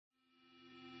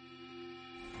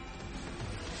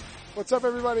What's up,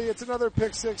 everybody? It's another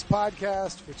Pick Six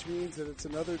podcast, which means that it's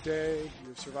another day.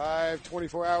 You've survived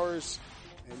 24 hours,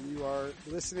 and you are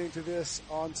listening to this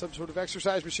on some sort of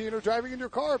exercise machine or driving in your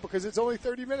car because it's only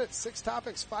 30 minutes, 6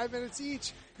 topics, 5 minutes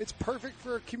each. It's perfect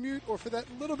for a commute or for that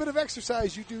little bit of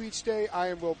exercise you do each day. I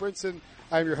am Will Brinson.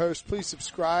 I am your host. Please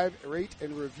subscribe, rate,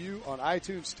 and review on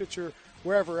iTunes, Stitcher,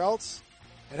 wherever else.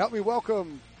 And help me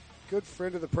welcome good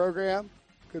friend of the program,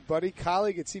 good buddy,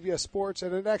 colleague at CBS Sports,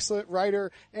 and an excellent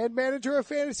writer and manager of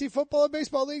fantasy football and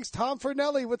baseball leagues, Tom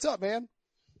Fornelli. What's up, man?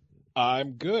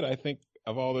 I'm good. I think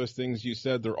of all those things you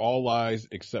said, they're all lies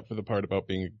except for the part about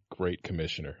being a great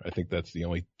commissioner. I think that's the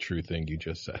only true thing you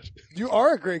just said. You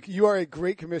are a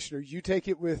great commissioner. You take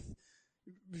the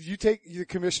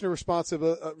commissioner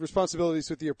responsibilities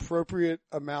with the appropriate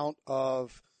amount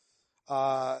of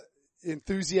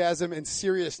enthusiasm and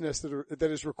seriousness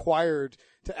that is required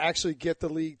to actually get the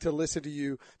league to listen to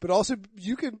you. But also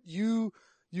you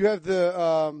have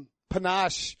the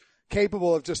panache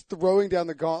capable of just throwing down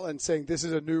the gauntlet and saying this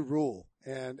is a new rule,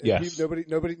 and yes.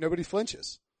 nobody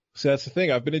flinches. So that's the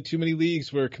thing. I've been in too many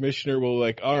leagues where a commissioner will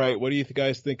like, all right, what do you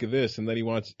guys think of this? And then he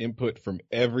wants input from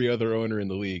every other owner in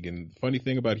the league. And the funny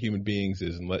thing about human beings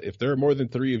is if there are more than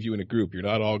 3 of you in a group, you're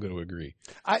not all going to agree.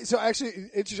 It's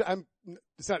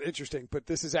not interesting, but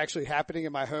this is actually happening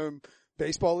in my home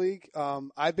baseball league.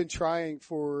 I've been trying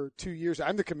for 2 years.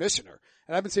 I'm the commissioner,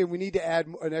 and I've been saying we need to add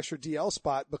an extra DL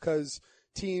spot because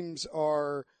teams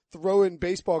are throwing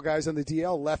baseball guys on the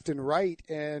DL left and right,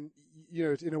 and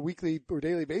in a weekly or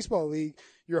daily baseball league,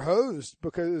 you're hosed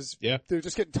because they're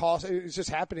just getting tossed. It's just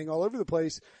happening all over the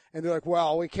place. And they're like,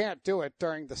 well, we can't do it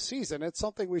during the season. It's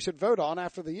something we should vote on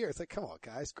after the year. It's like, come on,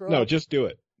 guys, grow up. No, just do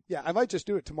it. Yeah, I might just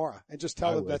do it tomorrow and just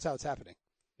tell them that's how it's happening.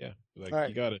 Yeah. Like, right.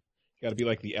 You gotta be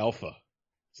like the alpha.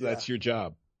 So that's your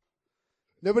job.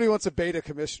 Nobody wants a beta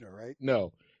commissioner, right?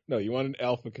 No, you want an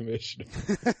alpha commissioner.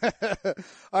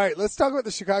 All right, let's talk about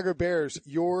the Chicago Bears,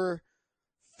 your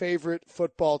favorite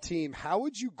football team. How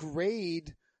would you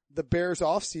grade the Bears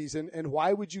offseason, and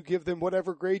why would you give them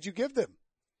whatever grade you give them?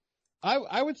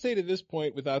 I would say to this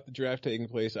point, without the draft taking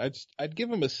place, I'd give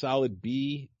them a solid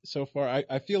B so far.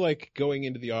 I feel like going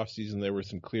into the offseason, there were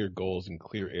some clear goals and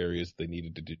clear areas they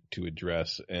needed to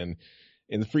address. And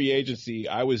in the free agency,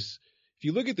 if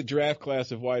you look at the draft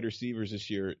class of wide receivers this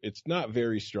year, it's not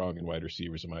very strong in wide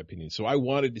receivers, in my opinion. So I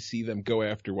wanted to see them go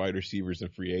after wide receivers in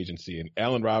free agency, and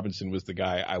Allen Robinson was the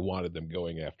guy I wanted them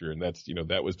going after, and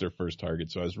that was their first target.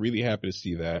 So I was really happy to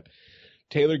see that.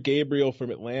 Taylor Gabriel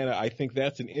from Atlanta, I think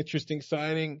that's an interesting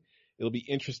signing. It'll be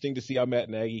interesting to see how Matt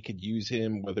Nagy could use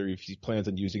him, whether if he plans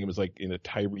on using him as like in a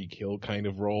Tyreek Hill kind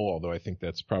of role, although I think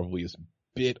that's probably a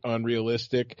bit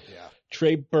unrealistic. Yeah.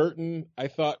 Trey Burton, I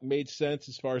thought made sense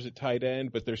as far as a tight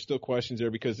end, but there's still questions there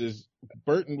because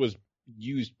Burton was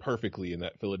used perfectly in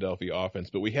that Philadelphia offense,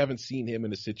 but we haven't seen him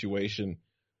in a situation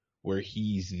where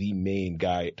he's the main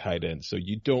guy at tight end. So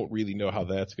you don't really know how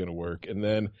that's going to work. And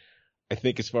then I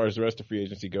think as far as the rest of free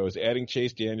agency goes, adding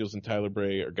Chase Daniels and Tyler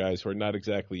Bray are guys who are not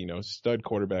exactly, stud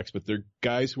quarterbacks, but they're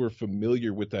guys who are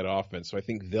familiar with that offense. So I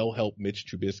think they'll help Mitch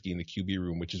Trubisky in the QB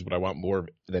room, which is what I want more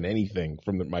than anything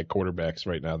from my quarterbacks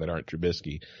right now that aren't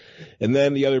Trubisky. And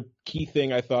then the other key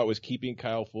thing I thought was keeping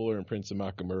Kyle Fuller and Prince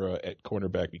Amukamara at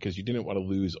cornerback because you didn't want to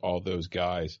lose all those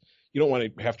guys. You don't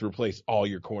want to have to replace all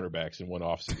your cornerbacks in one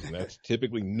offseason. That's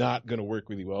typically not going to work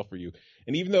really well for you.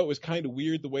 And even though it was kind of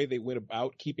weird the way they went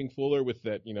about keeping Fuller with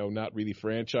that, not really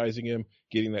franchising him,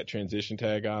 getting that transition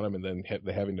tag on him, and then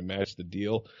having to match the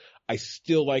deal, I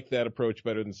still like that approach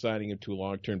better than signing him to a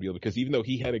long-term deal because even though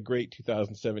he had a great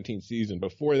 2017 season,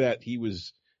 before that he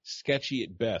was sketchy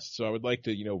at best. So I would like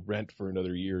to, rent for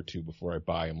another year or two before I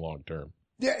buy him long-term.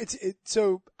 Yeah,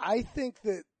 so I think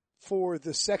that for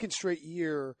the second straight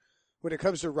year, when it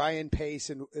comes to Ryan Pace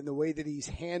and the way that he's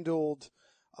handled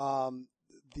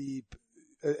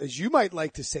as you might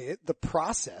like to say it, the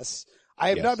process. I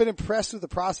have not been impressed with the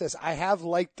process. I have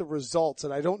liked the results,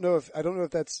 and I don't know if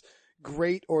that's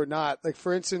great or not. Like,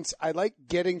 for instance, I like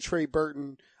getting Trey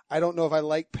Burton. I don't know if I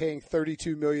like paying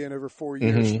 $32 million over 4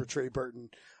 years for Trey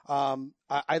Burton.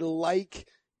 I like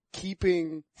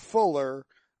keeping Fuller.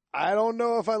 I don't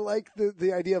know if I like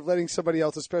the idea of letting somebody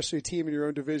else, especially a team in your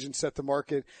own division, set the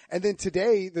market. And then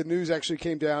today, the news actually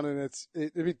came down, and I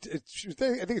think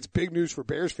it's big news for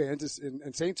Bears fans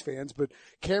and Saints fans, but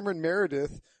Cameron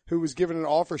Meredith, who was given an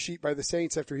offer sheet by the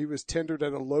Saints after he was tendered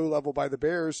at a low level by the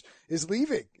Bears, is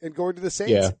leaving and going to the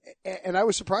Saints. Yeah. And I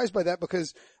was surprised by that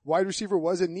because wide receiver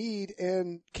was in need,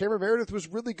 and Cameron Meredith was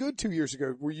really good 2 years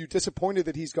ago. Were you disappointed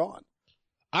that he's gone?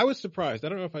 I was surprised. I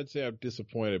don't know if I'd say I'm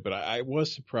disappointed, but I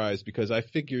was surprised because I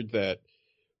figured that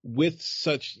with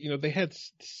such, they had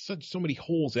so many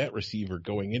holes at receiver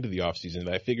going into the offseason.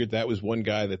 I figured that was one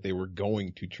guy that they were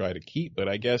going to try to keep, but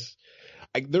I guess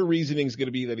their reasoning is going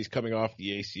to be that he's coming off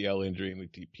the ACL injury and the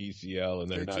PCL,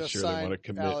 and they're not sure they want to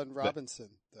commit. Allen Robinson,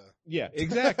 though. Yeah,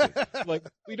 exactly. Like,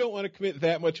 we don't want to commit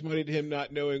that much money to him,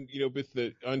 not knowing, with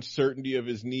the uncertainty of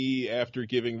his knee after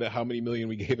giving how many million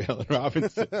we gave Allen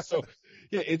Robinson. So,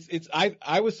 yeah,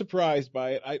 I was surprised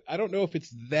by it. I don't know if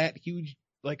it's that huge,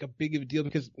 like a big of a deal,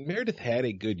 because Meredith had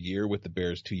a good year with the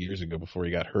Bears 2 years ago before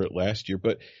he got hurt last year,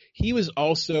 but he was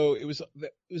also, it was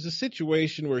a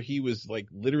situation where he was like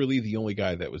literally the only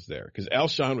guy that was there, because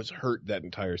Alshon was hurt that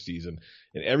entire season,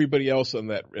 and everybody else in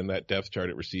that depth chart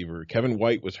at receiver, Kevin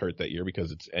White was hurt that year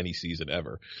because it's any season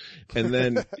ever. And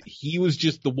then he was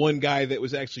just the one guy that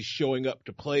was actually showing up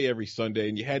to play every Sunday,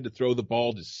 and you had to throw the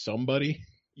ball to somebody.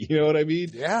 You know what I mean?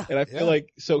 Yeah. And I feel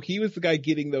like, so he was the guy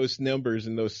getting those numbers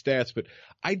and those stats, but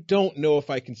I don't know if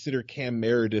I consider Cam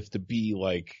Meredith to be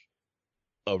like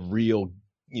a real,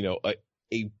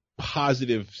 a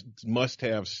positive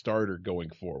must-have starter going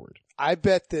forward. I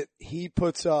bet that he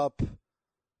puts up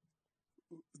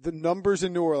the numbers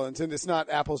in New Orleans, and it's not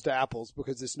apples to apples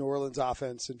because it's New Orleans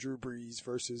offense and Drew Brees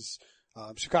versus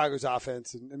Chicago's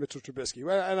offense and Mitchell Trubisky.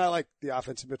 And I like the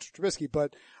offense of Mitchell Trubisky,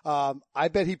 but I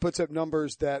bet he puts up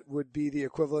numbers that would be the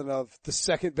equivalent of the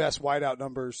second best wideout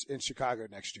numbers in Chicago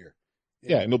next year.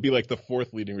 Yeah, and he'll be like the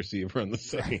fourth leading receiver on the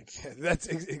Saints. Right. That's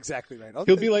exactly right.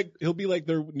 He'll be like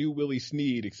their new Willie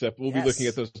Snead, except we'll be looking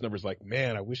at those numbers like,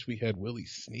 man, I wish we had Willie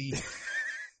Snead.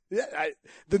 Yeah,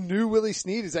 the new Willie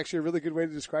Snead is actually a really good way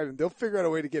to describe him. They'll figure out a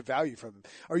way to get value from him.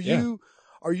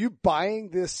 Are you buying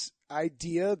this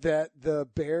idea that the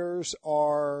Bears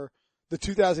are the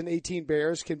 2018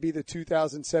 Bears can be the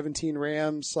 2017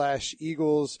 Rams /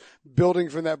 Eagles, building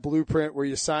from that blueprint where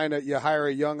you hire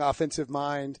a young offensive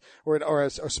mind or a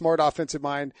smart offensive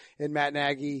mind in Matt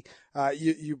Nagy.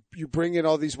 You bring in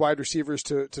all these wide receivers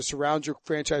to surround your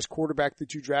franchise quarterback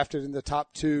that you drafted in the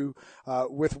top 2,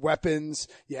 with weapons.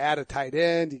 You add a tight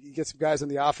end, you get some guys on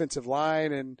the offensive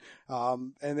line, and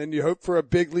then you hope for a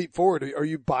big leap forward. Are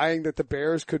you buying that the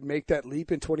Bears could make that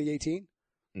leap in 2018?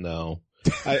 No.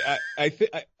 I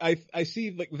see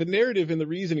like the narrative and the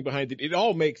reasoning behind it. It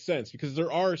all makes sense because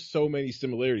there are so many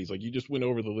similarities. Like you just went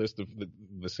over the list of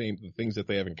the things that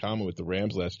they have in common with the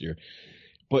Rams last year.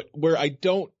 But where I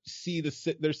don't see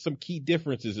there's some key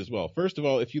differences as well. First of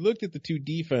all, if you looked at the two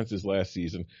defenses last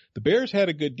season, the Bears had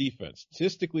a good defense.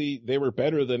 Statistically, they were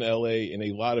better than LA in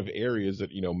a lot of areas that,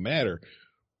 matter.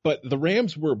 But the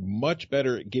Rams were much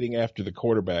better at getting after the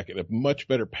quarterback and a much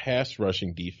better pass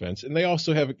rushing defense. And they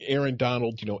also have Aaron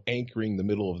Donald, anchoring the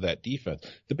middle of that defense.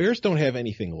 The Bears don't have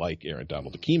anything like Aaron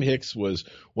Donald. Akeem Hicks was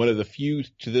one of the few,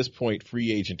 to this point,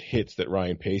 free agent hits that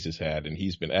Ryan Pace has had, and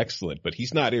he's been excellent. But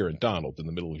he's not Aaron Donald in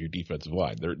the middle of your defensive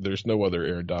line. There's no other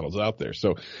Aaron Donalds out there.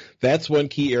 So that's one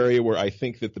key area where I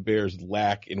think that the Bears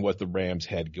lack in what the Rams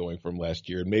had going from last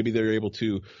year. And maybe they're able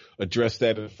to address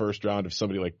that in the first round if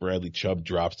somebody like Bradley Chubb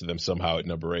drops to them somehow at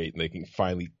number 8 and they can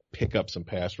finally pick up some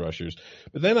pass rushers.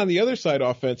 But then on the other side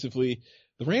offensively,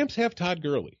 the Rams have Todd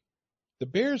Gurley. The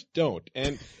Bears don't.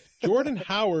 And Jordan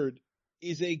Howard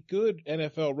is a good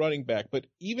NFL running back, but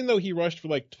even though he rushed for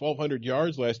like 1,200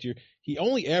 yards last year, he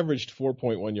only averaged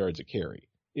 4.1 yards a carry.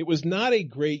 It was not a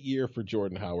great year for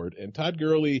Jordan Howard, and Todd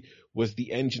Gurley was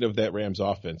the engine of that Rams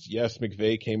offense. Yes,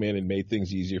 McVay came in and made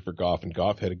things easier for Goff, and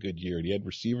Goff had a good year, and he had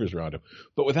receivers around him.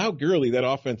 But without Gurley, that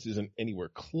offense isn't anywhere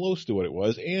close to what it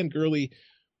was, and Gurley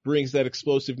brings that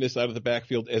explosiveness out of the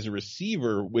backfield as a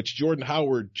receiver, which Jordan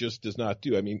Howard just does not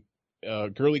do. I mean,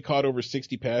 Gurley caught over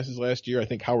 60 passes last year. I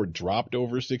think Howard dropped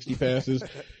over 60 passes.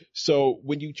 So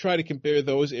when you try to compare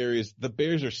those areas, the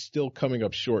Bears are still coming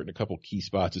up short in a couple key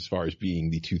spots as far as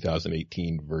being the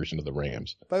 2018 version of the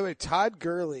Rams. By the way, Todd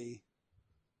Gurley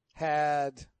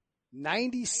had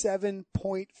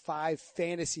 97.5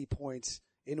 fantasy points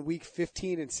in week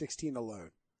 15 and 16 alone.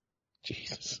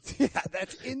 Jesus. Yeah,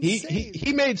 that's insane.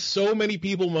 He made so many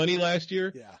people money last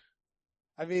year. Yeah.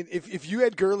 I mean, if you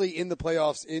had Gurley in the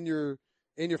playoffs in your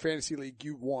fantasy league,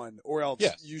 you won, or else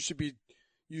you should be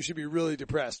really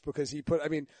depressed because he put,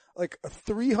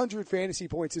 300 fantasy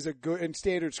points is a good, and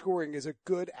standard scoring is a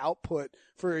good output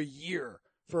for a year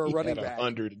for a running back.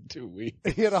 102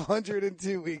 weeks. He had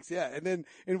 102 weeks, yeah. And then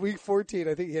in week 14,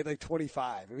 I think he had like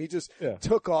 25. I mean, he just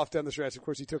took off down the stretch. Of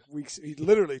course, he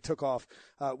literally took off,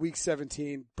 week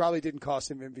 17. Probably didn't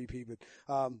cost him MVP, but,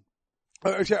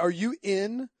 are you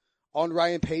in on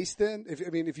Ryan Pace then?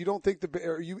 If you don't think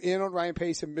are you in on Ryan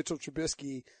Pace and Mitchell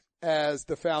Trubisky as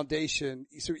the foundation?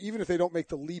 So even if they don't make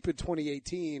the leap in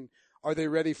 2018, are they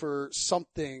ready for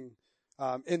something,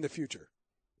 in the future?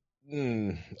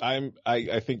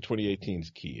 I think 2018 is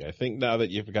key. I think now that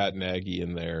you've got Nagy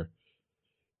in there,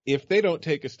 if they don't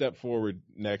take a step forward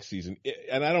next season,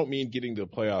 and I don't mean getting to the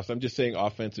playoffs, I'm just saying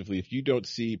offensively, if you don't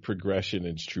see progression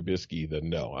in Trubisky, then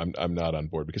no, I'm not on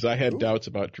board, because I had doubts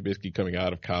about Trubisky coming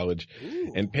out of college.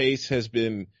 And Pace has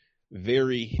been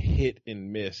very hit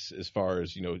and miss as far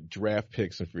as, draft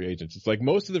picks and free agents. It's like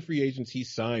most of the free agents he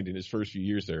signed in his first few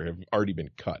years there have already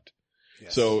been cut.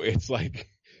 Yes. So it's like,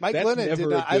 Mike Glennon did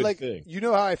not.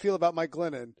 How I feel about Mike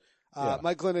Glennon.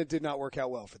 Mike Glennon did not work out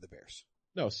well for the Bears.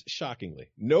 No, shockingly.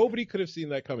 Nobody could have seen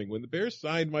that coming. When the Bears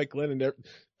signed Mike Glennon,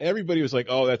 everybody was like,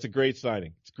 oh, that's a great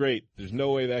signing. It's great. There's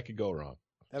no way that could go wrong.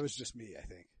 That was just me, I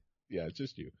think. Yeah, it's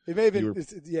just you. It may have been,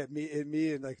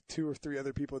 me and like 2 or 3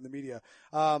 other people in the media.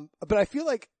 But I feel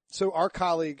like, so our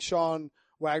colleague, Sean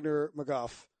Wagner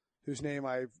McGuff, whose name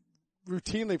I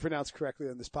routinely pronounce correctly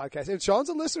on this podcast, and Sean's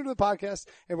a listener to the podcast,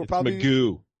 and we'll probably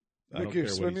Magoo.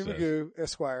 Swimming Magoo,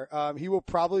 Esquire. He'll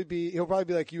probably be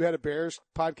like, you had a Bears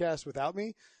podcast without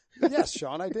me. Yes,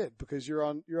 Sean, I did, because you're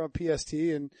on PST,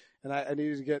 and I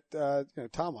needed to get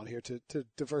Tom on here to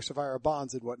diversify our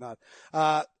bonds and whatnot.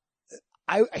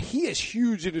 He is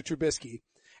huge into Trubisky,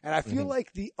 and I feel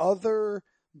like the other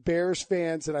Bears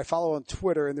fans that I follow on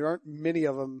Twitter, and there aren't many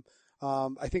of them.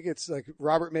 I think it's like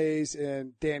Robert Mays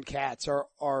and Dan Katz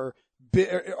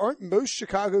aren't most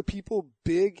Chicago people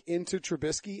big into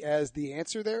Trubisky as the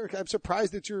answer there? I'm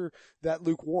surprised that you're that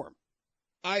lukewarm.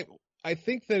 I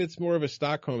think that it's more of a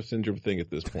Stockholm Syndrome thing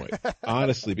at this point,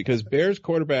 honestly, because Bears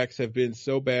quarterbacks have been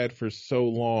so bad for so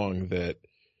long that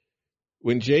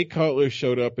when Jay Cutler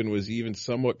showed up and was even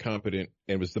somewhat competent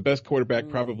and was the best quarterback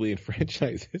probably in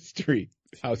franchise history,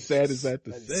 how sad is that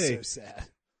to say? Is so sad.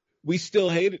 We still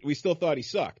hated, we still thought he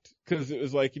sucked, because it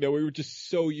was like, we were just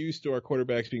so used to our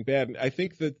quarterbacks being bad. And I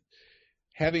think that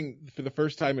having, for the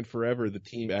first time in forever, the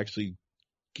team actually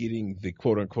getting the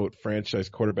quote unquote franchise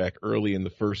quarterback early in the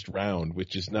first round,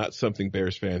 which is not something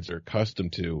Bears fans are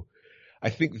accustomed to, I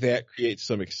think that creates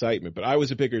some excitement. But I was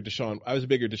a bigger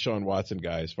Deshaun Watson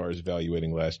guy as far as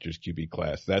evaluating last year's QB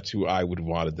class. That's who I would have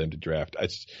wanted them to draft.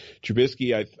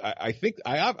 Trubisky, I think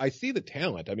I see the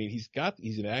talent. I mean, he's got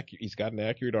an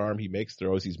accurate arm. He makes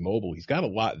throws. He's mobile. He's got a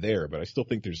lot there, but I still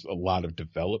think there's a lot of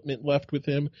development left with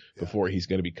him before he's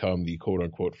going to become the quote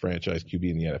unquote franchise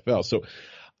QB in the NFL. So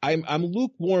I'm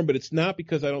lukewarm, but it's not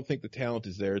because I don't think the talent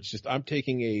is there. It's just I'm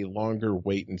taking a longer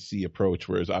wait and see approach,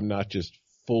 whereas I'm not just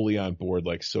fully on board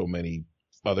like so many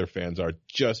other fans are,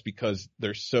 just because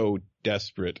they're so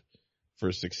desperate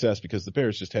for success, because the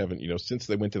Bears just haven't, since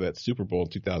they went to that Super Bowl in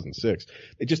 2006,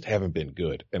 they just haven't been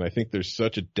good. And I think there's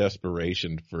such a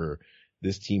desperation for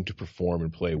this team to perform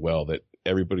and play well that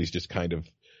everybody's just kind of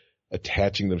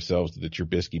attaching themselves to the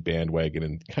Trubisky bandwagon,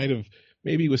 and kind of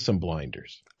maybe with some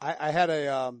blinders. I had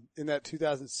in that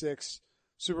 2006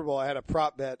 Super Bowl, I had a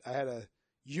prop bet. I had a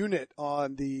unit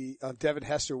on the Devin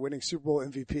Hester winning Super Bowl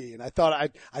MVP, and I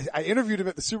thought I interviewed him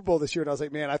at the Super Bowl this year, and I was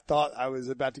like, man, I thought I was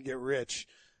about to get rich.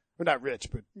 Well, not rich,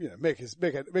 but make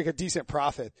a decent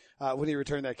profit when he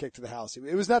returned that kick to the house.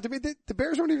 It was not to be. The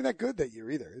Bears weren't even that good that year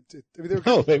either.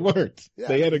 They weren't. Yeah.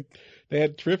 They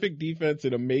had terrific defense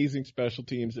and amazing special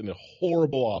teams and a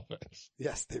horrible offense.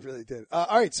 Yes, they really did. All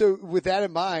right, so with that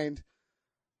in mind,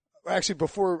 actually,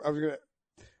 before I was gonna.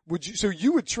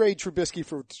 You would trade Trubisky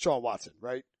for Deshaun Watson,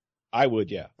 right? I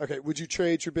would, yeah. Okay. Would you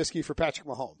trade Trubisky for Patrick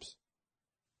Mahomes?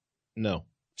 No.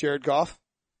 Jared Goff?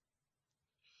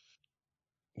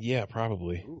 Yeah,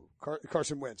 probably. Ooh,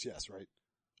 Carson Wentz, yes, right?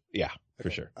 Yeah, for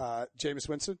sure. Jameis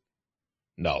Winston?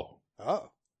 No. Oh.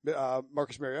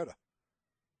 Marcus Mariota?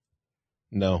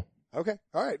 No. Okay.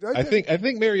 All right. I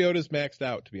think Mariota's maxed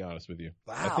out, to be honest with you.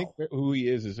 Wow. I think who he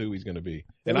is who he's going to be.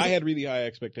 And I had really high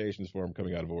expectations for him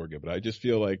coming out of Oregon, but I just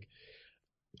feel like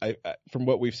from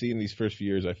what we've seen these first few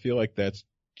years, I feel like that's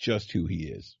just who he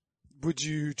is. Would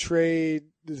you trade,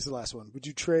 this is the last one, would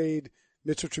you trade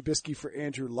Mitchell Trubisky for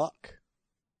Andrew Luck?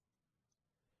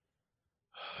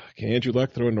 Can Andrew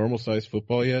Luck throw a normal sized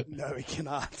football yet? No, he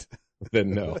cannot.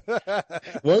 Then no.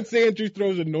 Once Andrew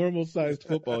throws a normal-sized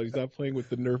football, he's not playing with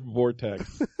the Nerf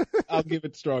Vortex. I'll give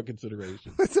it strong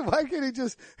consideration. So why can't he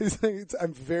just? He's like,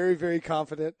 I'm very, very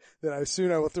confident that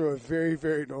soon I will throw a very,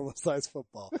 very normal-sized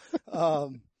football.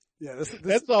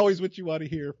 That's always what you want to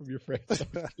hear from your franchise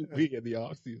QB in the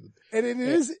off season. And it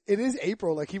is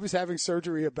April. Like he was having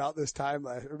surgery about this time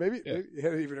or maybe he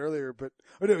had it even earlier. But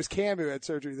it was Cam who had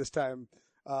surgery this time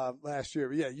last year.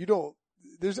 But yeah, you don't.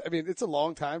 It's a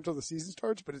long time till the season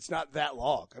starts, but it's not that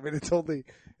long. I mean, it's only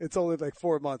like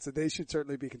 4 months, and they should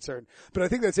certainly be concerned. But I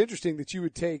think that's interesting that you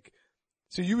would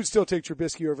still take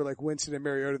Trubisky over like Winston and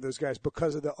Mariota, those guys,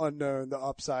 because of the unknown, the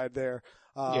upside there.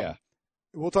 Yeah.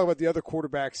 we'll talk about the other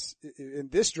quarterbacks in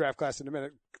this draft class in a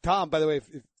minute. Tom, by the way,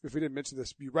 if we didn't mention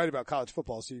this, you write about college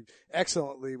football, so you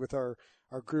excellently with our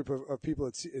group of people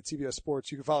at CBS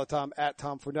Sports. You can follow Tom at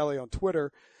Tom Fornelli on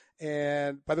Twitter.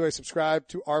 And by the way, subscribe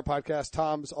to our podcast.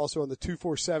 Tom's also on the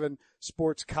 247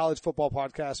 Sports College Football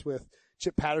Podcast with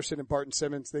Chip Patterson and Barton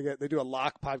Simmons. They do a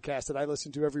lock podcast that I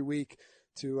listen to every week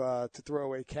to throw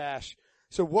away cash.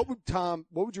 So what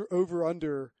would your over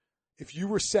under, if you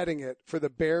were setting it, for the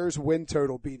Bears win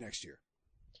total be next year?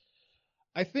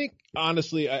 I think,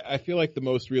 honestly, I feel like the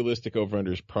most realistic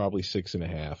over-under is probably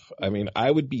 6.5. I mean, I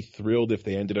would be thrilled if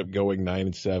they ended up going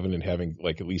 9-7 and having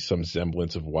like at least some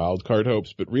semblance of wild card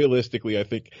hopes. But realistically, I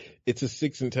think it's a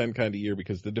 6-10 kind of year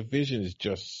because the division is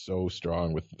just so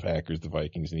strong with the Packers, the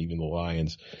Vikings, and even the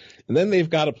Lions. And then they've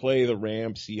got to play the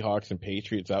Rams, Seahawks, and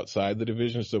Patriots outside the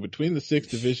division. So between the 6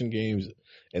 division games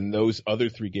and those other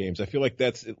 3 games, I feel like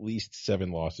that's at least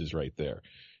 7 losses right there.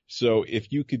 So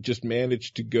if you could just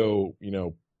manage to go,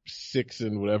 6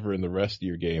 and whatever in the rest of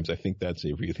your games, I think that's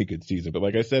a really good season. But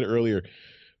like I said earlier,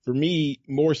 for me,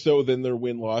 more so than their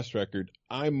win-loss record,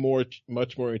 I'm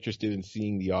much more interested in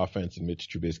seeing the offense and Mitch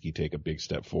Trubisky take a big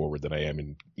step forward than I am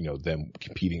in, them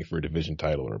competing for a division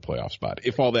title or a playoff spot.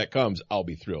 If all that comes, I'll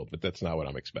be thrilled, but that's not what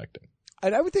I'm expecting.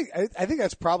 And I think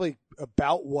that's probably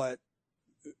about what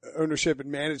ownership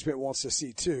and management wants to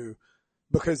see too,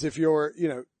 because if you're,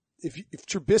 if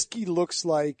Trubisky looks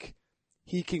like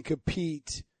he can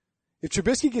compete, if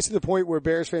Trubisky gets to the point where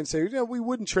Bears fans say, we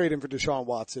wouldn't trade him for Deshaun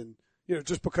Watson,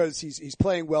 just because he's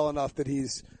playing well enough that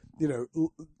he's, you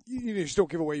just don't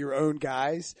give away your own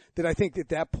guys, then I think at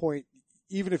that point,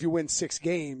 even if you win 6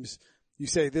 games, you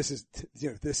say this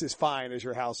is fine as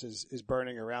your house is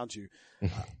burning around you. Yeah,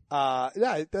 I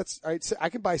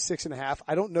can buy 6.5.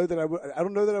 I don't know that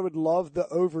I would love the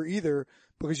over either,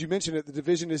 because you mentioned it, the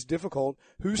division is difficult.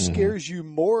 Who scares you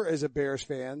more as a Bears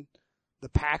fan, the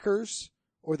Packers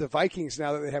or the Vikings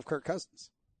now that they have Kirk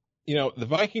Cousins? The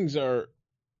Vikings are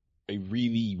a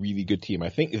really, really good team. I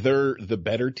think they're the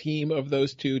better team of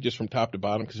those two, just from top to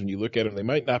bottom, because when you look at them, they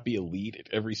might not be elite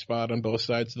at every spot on both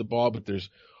sides of the ball, but there's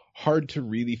hard to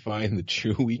really find the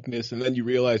true weakness. And then you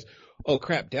realize, oh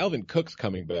crap, Dalvin Cook's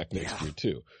coming back next year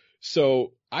too.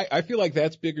 So I feel like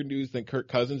that's bigger news than Kirk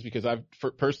Cousins, because I've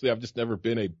just never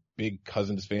been a big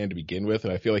Cousins fan to begin with.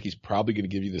 And I feel like he's probably going to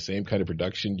give you the same kind of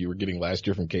production you were getting last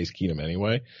year from Case Keenum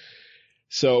anyway.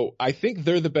 So I think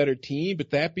they're the better team.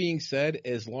 But that being said,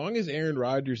 as long as Aaron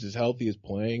Rodgers is healthy as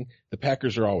playing, the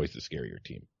Packers are always the scarier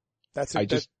team. That's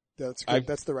good.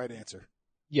 That's the right answer.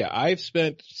 Yeah, I've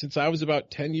spent, since I was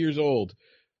about 10 years old,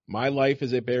 my life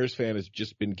as a Bears fan has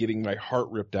just been getting my heart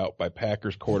ripped out by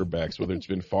Packers quarterbacks, whether it's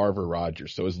been Favre or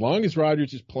Rodgers. So as long as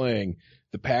Rodgers is playing,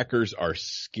 the Packers are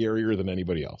scarier than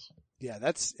anybody else. Yeah,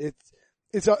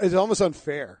 it's almost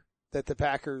unfair that the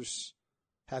Packers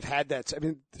have had that. I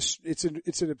mean, it's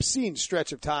an obscene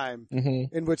stretch of time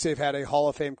in which they've had a Hall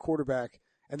of Fame quarterback,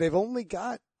 and they've only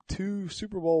got 2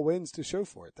 Super Bowl wins to show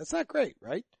for it. That's not great,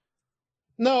 right?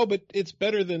 No, but it's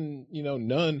better than,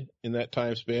 none in that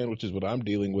time span, which is what I'm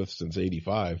dealing with since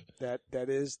 '85. That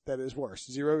is worse.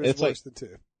 0 is worse than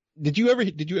 2. Did you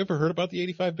ever heard about the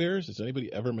 '85 Bears? Has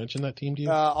anybody ever mentioned that team to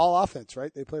you? All offense,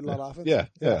 right? They played a lot of offense.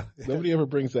 Yeah. Nobody ever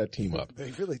brings that team up.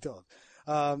 They really don't.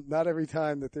 Not every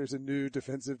time that there's a new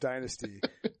defensive dynasty.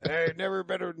 Hey, never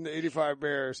better than the '85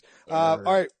 Bears. All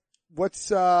right.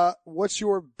 What's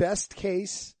your best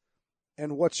case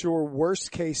and what's your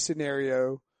worst case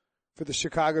scenario for the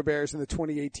Chicago Bears in the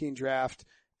 2018 draft?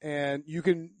 And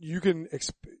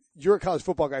you're a college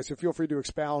football guy, so feel free to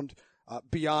expound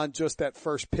beyond just that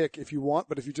first pick if you want.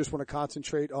 But if you just want to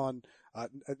concentrate on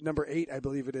number 8, I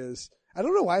believe it is. I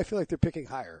don't know why I feel like they're picking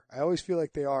higher. I always feel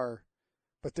like they are,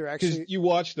 but they're actually. Because you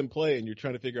watch them play and you're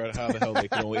trying to figure out how the hell they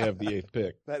can only have the 8th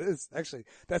pick.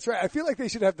 That's right. I feel like they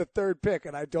should have the 3rd pick,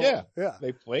 and I don't. Yeah.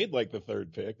 They played like the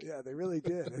 3rd pick. Yeah, they really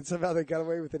did, and somehow they got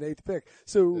away with an 8th pick.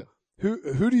 So. Yeah.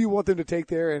 Who do you want them to take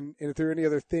there, and if there are any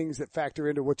other things that factor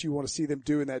into what you want to see them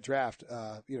do in that draft,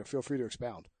 feel free to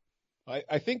expound.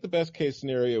 I think the best case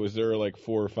scenario is there are like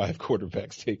 4 or 5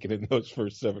 quarterbacks taken in those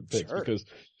first 7 picks, because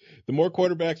the more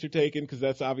quarterbacks are taken, because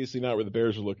that's obviously not where the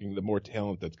Bears are looking, the more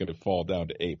talent that's going to fall down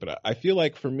to 8. But I feel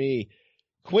like for me,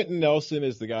 Quentin Nelson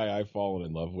is the guy I've fallen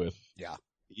in love with. Yeah.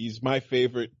 He's my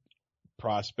favorite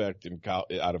prospect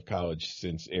out of college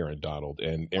since Aaron Donald.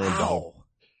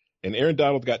 And Aaron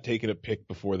Donald got taken a pick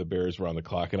before the Bears were on the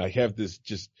clock. And I have this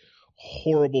just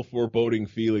horrible foreboding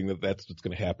feeling that that's what's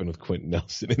going to happen with Quentin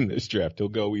Nelson in this draft. He'll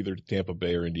go either to Tampa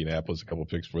Bay or Indianapolis a couple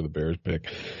picks before the Bears pick.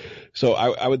 So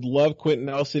I would love Quentin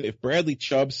Nelson. If Bradley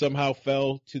Chubb somehow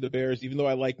fell to the Bears, even though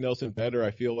I like Nelson better,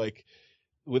 I feel like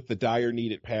with the dire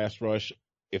need at pass rush,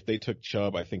 if they took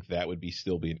Chubb, I think that would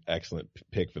still be an excellent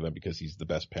pick for them because he's the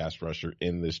best pass rusher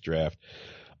in this draft.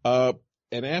 And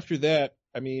after that,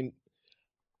 I mean,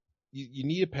 you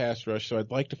need a pass rush, so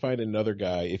I'd like to find another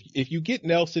guy. If you get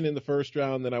Nelson in the first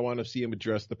round, then I want to see him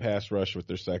address the pass rush with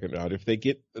their second round. If they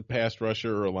get a pass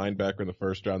rusher or a linebacker in the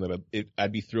first round, then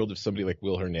I'd be thrilled if somebody like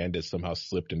Will Hernandez somehow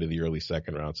slipped into the early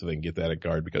second round so they can get that at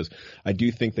guard, because I do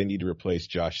think they need to replace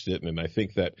Josh Sitton, and I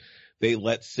think that they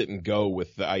let Sitton go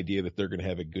with the idea that they're going to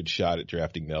have a good shot at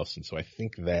drafting Nelson. So I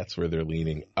think that's where they're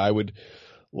leaning. I would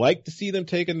like to see them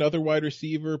take another wide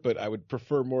receiver, but I would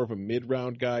prefer more of a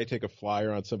mid-round guy, take a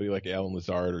flyer on somebody like Allen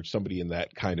Lazard or somebody in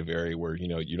that kind of area where,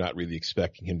 you're not really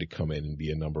expecting him to come in and be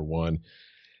a number one.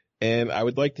 And I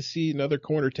would like to see another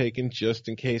corner taken just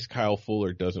in case Kyle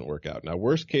Fuller doesn't work out. Now,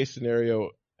 worst case scenario,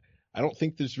 I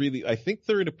think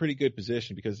they're in a pretty good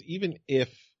position, because even if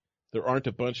there aren't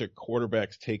a bunch of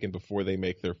quarterbacks taken before they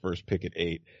make their first pick at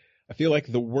 8, I feel like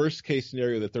the worst case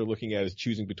scenario that they're looking at is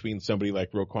choosing between somebody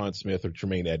like Roquan Smith or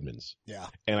Tremaine Edmonds. Yeah.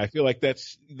 And I feel like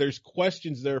there's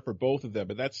questions there for both of them,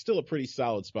 but that's still a pretty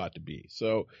solid spot to be.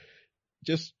 So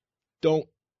just don't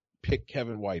pick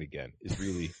Kevin White again is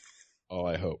really all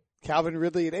I hope. Calvin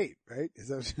Ridley at 8, right? Is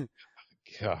that...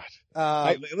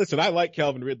 God. Listen, I like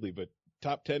Calvin Ridley, but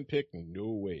top 10 pick, no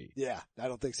way. Yeah, I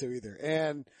don't think so either.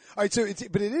 And all right,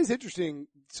 but it is interesting.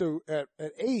 So at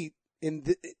 8,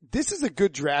 this is a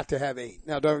good draft to have 8.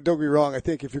 Now, don't get me wrong. I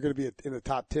think if you're going to be in the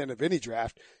top 10 of any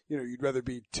draft, you'd rather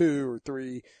be 2 or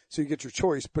 3, so you get your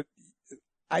choice. But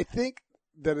I think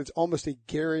that it's almost a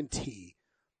guarantee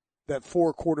that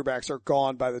 4 quarterbacks are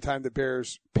gone by the time the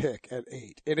Bears pick at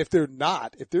 8. And if they're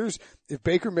not, if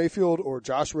Baker Mayfield or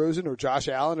Josh Rosen or Josh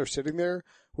Allen are sitting there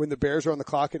when the Bears are on the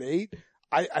clock at 8,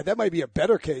 that might be a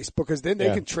better case, because then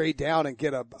they can trade down and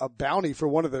get a bounty for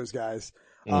one of those guys.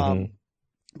 Mm-hmm.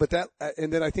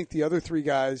 And then I think the other 3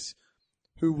 guys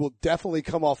who will definitely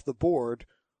come off the board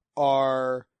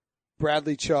are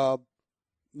Bradley Chubb,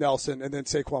 Nelson, and then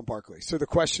Saquon Barkley. So the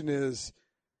question is,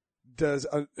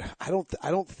 I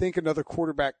don't think another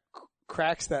quarterback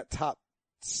cracks that top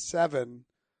 7.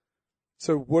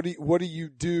 So what do you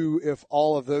do if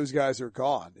all of those guys are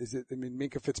gone? Is it,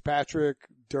 Minkah Fitzpatrick,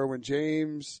 Derwin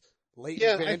James,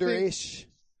 Leighton Vander Esch?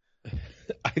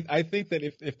 I think that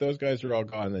if those guys are all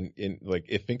gone, then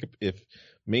if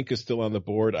Minkah's still on the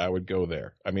board, I would go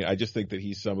there. I just think that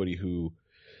he's somebody who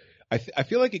I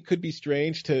feel like it could be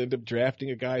strange to end up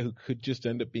drafting a guy who could just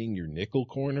end up being your nickel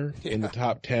corner in the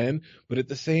top 10. But at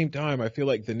the same time, I feel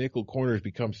like the nickel corner has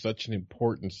become such an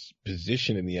important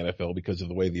position in the NFL because of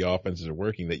the way the offenses are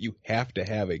working that you have to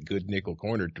have a good nickel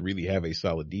corner to really have a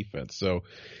solid defense. So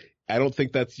I don't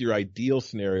think that's your ideal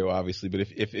scenario, obviously, but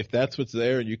if that's what's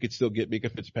there and you could still get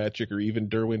Minkah Fitzpatrick or even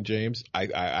Derwin James,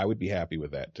 I would be happy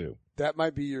with that too. That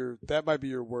might be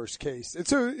your worst case. And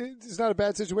so it's not a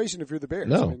bad situation if you're the Bears.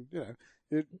 No.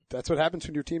 That's what happens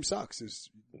when your team sucks, is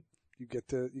you get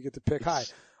to pick high.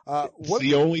 It's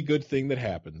the only good thing that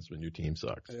happens when your team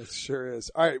sucks. It sure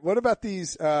is. All right. What about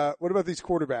these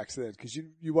quarterbacks then? Cause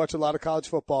you watch a lot of college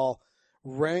football.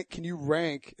 Can you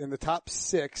rank in the top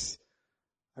 6?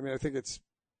 I think it's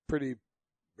pretty,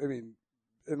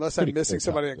 unless I'm missing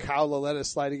somebody and Kyle Lauletta is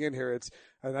sliding in here,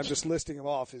 and I'm just listing them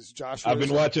off, is Josh Rosen. I've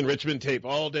been watching Richmond tape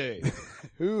all day.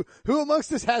 Who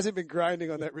amongst us hasn't been grinding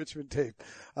on that Richmond tape?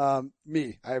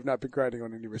 Me. I have not been grinding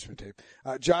on any Richmond tape.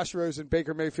 Josh Rosen,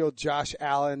 Baker Mayfield, Josh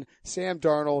Allen, Sam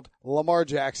Darnold, Lamar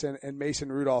Jackson, and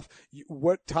Mason Rudolph.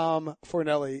 What, Tom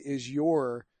Fornelli, is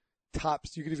your top?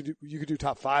 You could do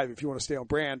top 5 if you want to stay on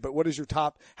brand, but what is your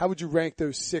top? How would you rank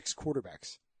those 6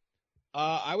 quarterbacks?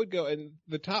 I would go, and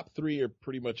the top 3 are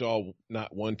pretty much all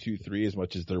not 1, 2, 3 as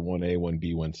much as they're 1A,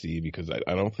 1B, 1C, because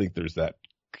I don't think there's that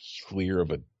clear of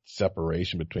a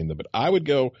separation between them. But I would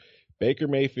go Baker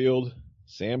Mayfield,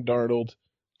 Sam Darnold,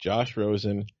 Josh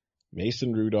Rosen,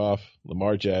 Mason Rudolph,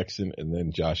 Lamar Jackson, and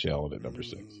then Josh Allen at number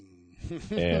 6.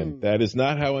 And that is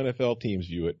not how NFL teams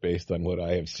view it based on what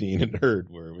I have seen and heard,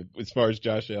 where as far as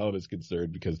Josh Allen is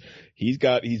concerned, because he's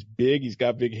big, he's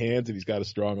got big hands, and he's got a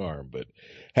strong arm. But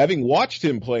having watched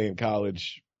him play in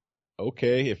college,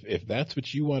 okay, if that's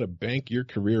what you want to bank your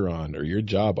career on or your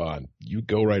job on, you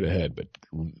go right ahead, but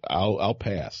I'll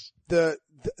pass. The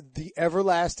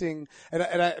everlasting, and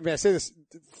I say this,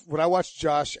 when I watched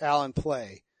Josh Allen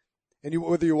play, and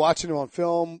whether you're watching him on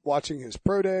film, watching his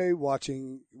pro day,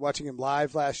 watching him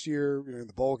live last year, in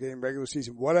the bowl game, regular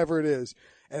season, whatever it is,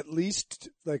 at least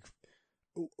like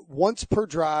once per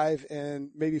drive and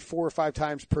maybe 4 or 5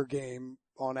 times per game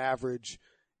on average,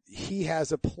 he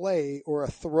has a play or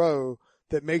a throw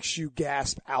that makes you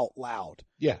gasp out loud.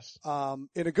 Yes.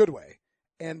 In a good way.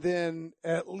 and then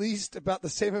at least about the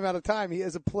same amount of time, he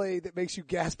has a play that makes you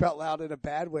gasp out loud in a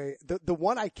bad way. The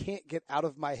one I can't get out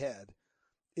of my head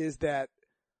is that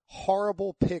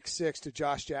horrible pick six to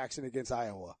Josh Jackson against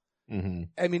Iowa. Mm-hmm.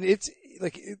 I mean, it's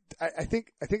like, I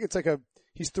think it's like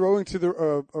he's throwing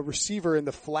to a receiver in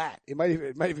the flat. It might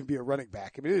even be a running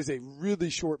back. I mean, it is a really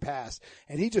short pass,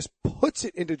 and he just puts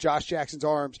it into Josh Jackson's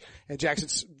arms, and Jackson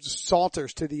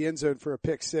saunters to the end zone for a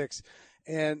pick six.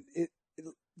 And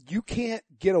you can't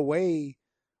get away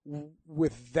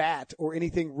with that or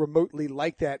anything remotely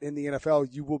like that in the NFL.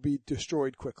 You will be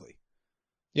destroyed quickly.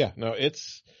 Yeah, no,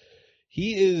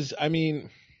 I mean,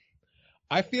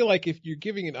 I feel like if you're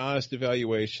giving an honest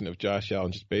evaluation of Josh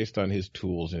Allen just based on his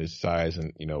tools and his size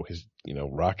and, his,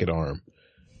 rocket arm,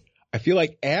 I feel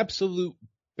like absolute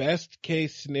best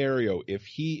case scenario,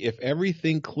 if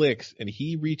everything clicks and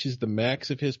he reaches the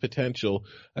max of his potential,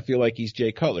 I feel like he's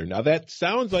Jay Cutler. Now that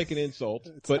sounds like an insult,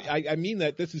 but I mean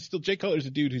that this is still Jay Cutler's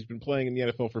a dude who's been playing in the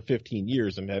NFL for 15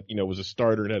 years and was a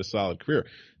starter and had a solid career.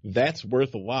 That's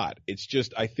worth a lot. It's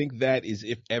just, I think that is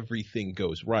if everything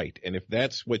goes right. And if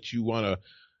that's what you want to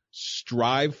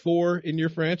strive for in your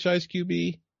franchise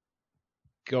QB,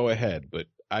 go ahead. But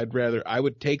I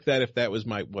would take that if that was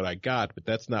what I got, but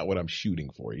that's not what I'm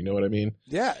shooting for. You know what I mean?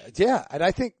 Yeah. And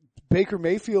I think Baker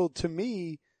Mayfield, to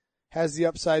me, has the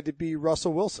upside to be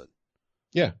Russell Wilson.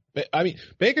 Yeah. I mean,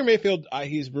 Baker Mayfield,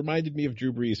 he's reminded me of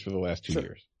Drew Brees for the last 2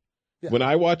 years. Yeah. When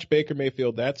I watch Baker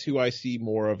Mayfield, that's who I see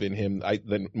more of in him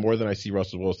more than I see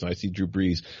Russell Wilson. I see Drew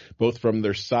Brees, both from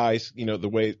their size, the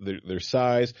way their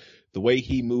size, the way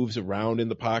he moves around in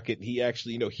the pocket. He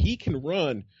actually, he can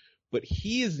run, but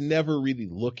he is never really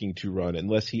looking to run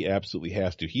unless he absolutely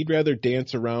has to. He'd rather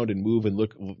dance around and move and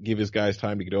give his guys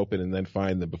time to get open and then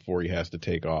find them before he has to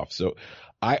take off. So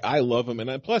I love him.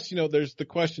 And plus, there's the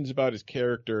questions about his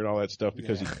character and all that stuff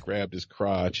because he grabbed his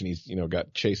crotch and he's,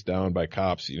 got chased down by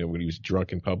cops, when he was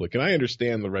drunk in public. And I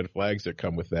understand the red flags that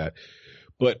come with that.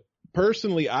 But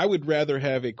personally, I would rather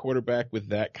have a quarterback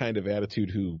with that kind of attitude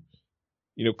who,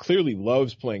 clearly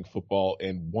loves playing football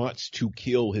and wants to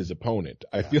kill his opponent.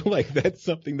 I feel like that's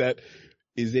something that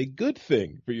is a good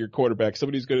thing for your quarterback.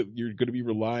 Somebody you're going to be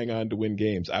relying on to win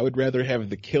games. I would rather have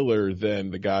the killer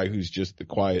than the guy who's just the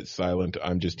quiet, silent,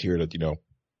 I'm just here to,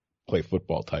 play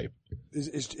football type.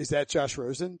 Is that Josh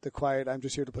Rosen, the quiet, I'm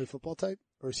just here to play football type?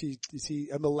 Or is he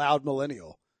a loud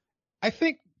millennial? I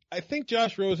think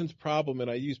Josh Rosen's problem, and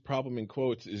I use problem in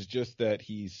quotes, is just that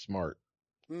he's smart.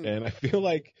 And I feel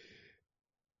like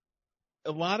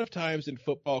a lot of times in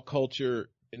football culture,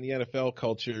 in the NFL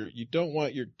culture, you don't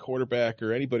want your quarterback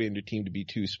or anybody on your team to be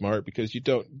too smart because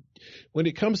when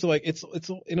it comes to it's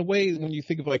in a way, when you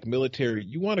think of like military,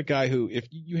 you want a guy who, if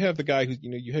you have the guy who,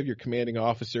 you have your commanding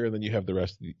officer and then you have the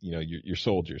rest of the, your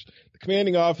soldiers. The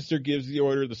commanding officer gives the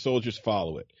order, the soldiers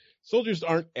follow it. Soldiers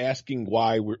aren't asking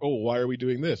why are we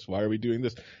doing this? Why are we doing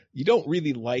this? You don't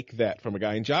really like that from a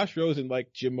guy. And Josh Rosen,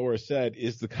 like Jim Morris said,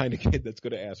 is the kind of kid that's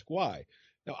going to ask why.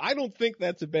 Now, I don't think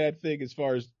that's a bad thing as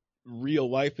far as real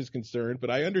life is concerned,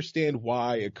 but I understand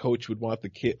why a coach would want a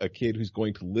kid who's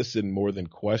going to listen more than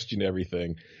question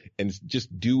everything and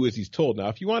just do as he's told. Now,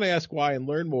 if you want to ask why and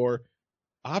learn more,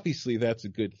 obviously that's a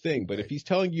good thing. But if he's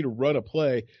telling you to run a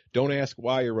play, don't ask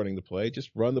why you're running the play. Just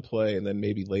run the play, and then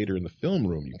maybe later in the film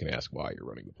room you can ask why you're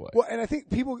running the play. Well, and I think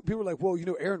people are like, well,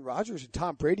 Aaron Rodgers and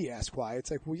Tom Brady ask why.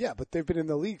 It's like, well, yeah, but they've been in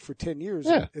the league for 10 years.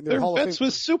 Yeah, and they're Hall vets of Fame.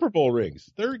 with Super Bowl rings.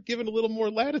 They're given a little more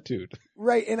latitude.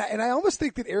 Right, and I almost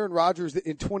think that Aaron Rodgers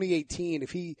in 2018,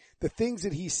 the things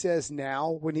that he says now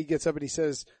when he gets up and he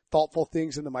says thoughtful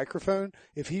things in the microphone,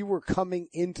 if he were coming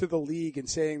into the league and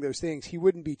saying those things, he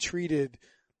wouldn't be treated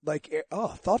like,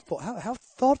 thoughtful. How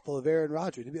thoughtful of Aaron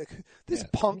Rodgers. He'd be like, this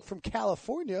punk from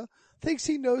California thinks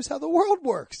he knows how the world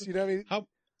works. You know what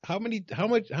I mean?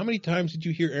 How many times did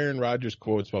you hear Aaron Rodgers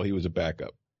quotes while he was a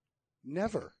backup?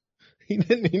 Never. He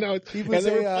didn't, and there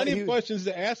were plenty of questions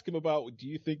to ask him about, do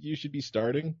you think you should be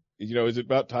starting? Is it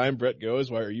about time Brett goes?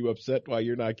 Why are you upset why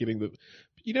you're not getting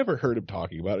you never heard him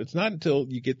talking about it. It's not until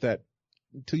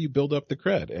you build up the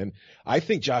cred. And I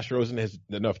think Josh Rosen has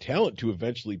enough talent to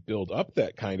eventually build up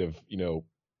that kind of,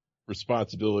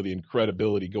 responsibility and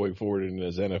credibility going forward in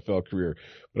his NFL career.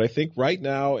 But I think right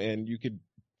now, and you could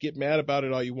get mad about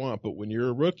it all you want, but when you're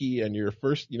a rookie and you're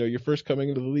first coming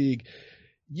into the league,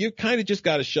 you kind of just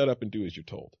got to shut up and do as you're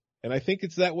told. And I think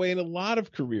it's that way in a lot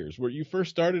of careers where you first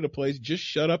started a place, just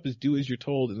shut up and do as you're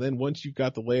told. And then once you've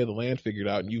got the lay of the land figured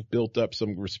out and you've built up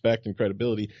some respect and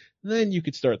credibility, then you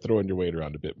could start throwing your weight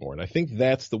around a bit more. And I think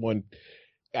that's the one.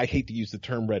 I hate to use the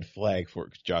term red flag for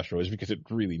Josh Rosen because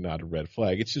it's really not a red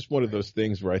flag. It's just one of those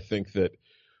things where I think that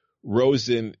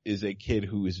Rosen is a kid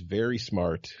who is very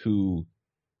smart, who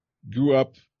grew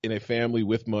up in a family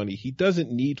with money. He doesn't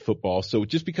need football. So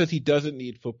just because he doesn't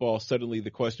need football, suddenly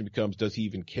the question becomes, does he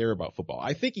even care about football?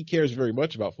 I think he cares very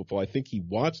much about football. I think he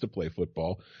wants to play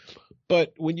football.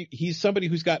 But he's somebody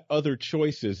who's got other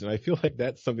choices. And I feel like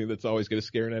that's something that's always going to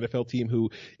scare an NFL team who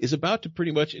is about to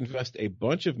pretty much invest a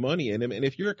bunch of money in him. And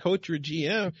if you're a coach or a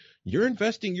GM, you're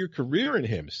investing your career in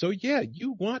him. So yeah,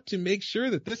 you want to make sure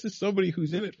that this is somebody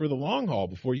who's in it for the long haul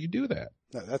before you do that.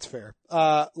 No, that's fair.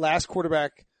 Last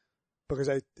quarterback, because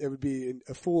it would be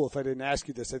a fool if I didn't ask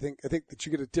you this. I think that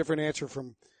you get a different answer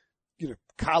from,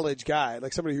 college guy,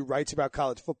 like somebody who writes about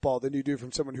college football than you do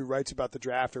from someone who writes about the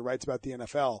draft or writes about the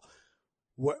NFL.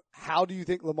 How do you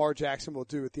think Lamar Jackson will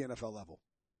do at the NFL level?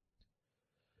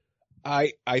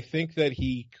 I think that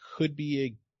he could be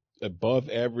a above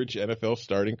average NFL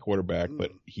starting quarterback,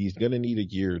 but he's going to need a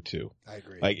year or two. I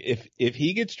agree. Like if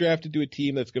he gets drafted to a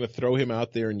team that's going to throw him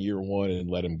out there in year one and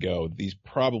let him go, he's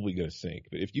probably going to sink.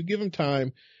 But if you give him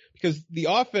time, because the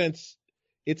offense,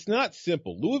 it's not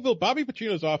simple. Bobby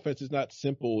Petrino's offense is not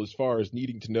simple as far as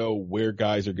needing to know where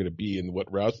guys are going to be and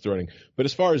what routes they're running. But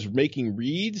as far as making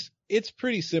reads, it's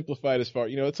pretty simplified as far,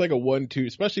 it's like a 1-2,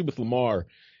 especially with Lamar.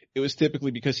 It was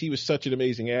typically because he was such an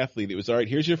amazing athlete. It was, all right,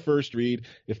 here's your first read.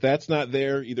 If that's not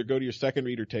there, either go to your second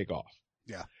read or take off.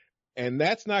 Yeah. And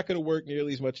that's not going to work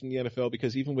nearly as much in the NFL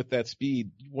because even with that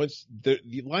speed, once the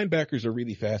linebackers are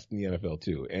really fast in the NFL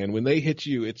too. And when they hit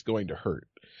you, it's going to hurt.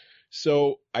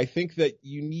 So I think that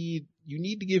you need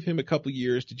to give him a couple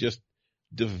years to just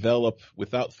develop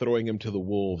without throwing him to the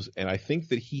wolves. And I think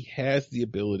that he has the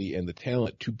ability and the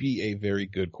talent to be a very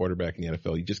good quarterback in the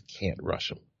NFL. You just can't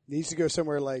rush him. Needs to go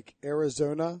somewhere like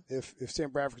Arizona if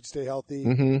Sam Bradford could stay healthy.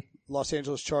 Mm-hmm. Los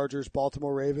Angeles Chargers,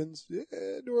 Baltimore Ravens,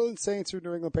 New Orleans Saints, or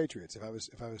New England Patriots. If I was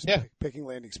picking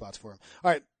landing spots for him.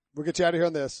 All right, we'll get you out of here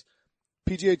on this.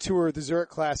 PGA Tour, the Zurich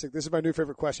Classic. This is my new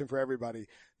favorite question for everybody.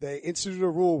 They instituted a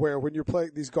rule where when you're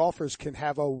playing, these golfers can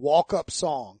have a walk-up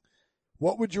song.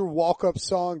 What would your walk-up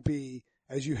song be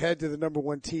as you head to the number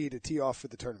one tee to tee off for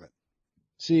the tournament?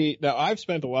 See, now I've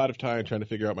spent a lot of time trying to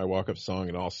figure out my walk-up song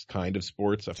in all kind of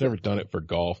sports. I've never done it for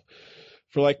golf.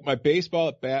 For like my baseball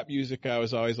at bat music, I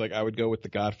was always like, I would go with the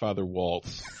Godfather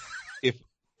Waltz.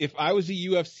 If I was a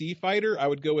UFC fighter, I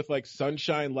would go with like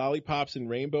Sunshine, Lollipops, and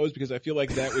Rainbows because I feel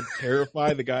like that would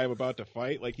terrify the guy I'm about to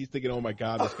fight. Like he's thinking, oh my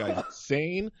God, this guy's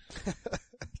insane.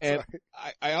 And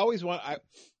I always want,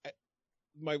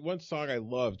 my one song I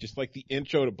love, just like the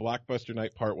intro to Blockbuster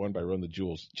Night Part 1 by Run the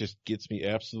Jewels, just gets me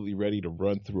absolutely ready to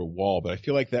run through a wall. But I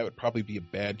feel like that would probably be a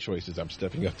bad choice as I'm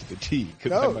stepping up to the tee.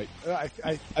 Because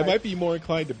I might be more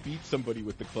inclined to beat somebody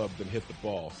with the club than hit the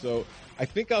ball. So I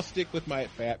think I'll stick with my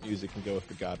at-bat music and go with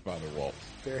the Godfather Waltz.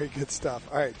 Very good stuff.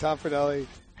 All right, Tom Fornelli,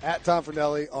 at Tom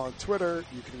Fornelli on Twitter.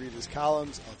 You can read his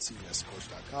columns on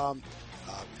CBSSports.com.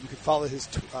 You can follow his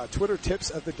Twitter tips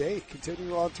of the day,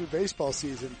 continuing on through baseball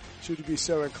season, should you be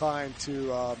so inclined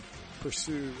to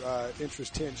pursue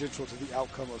interest tangential to the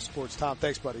outcome of sports. Tom,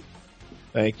 thanks, buddy.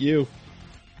 Thank you.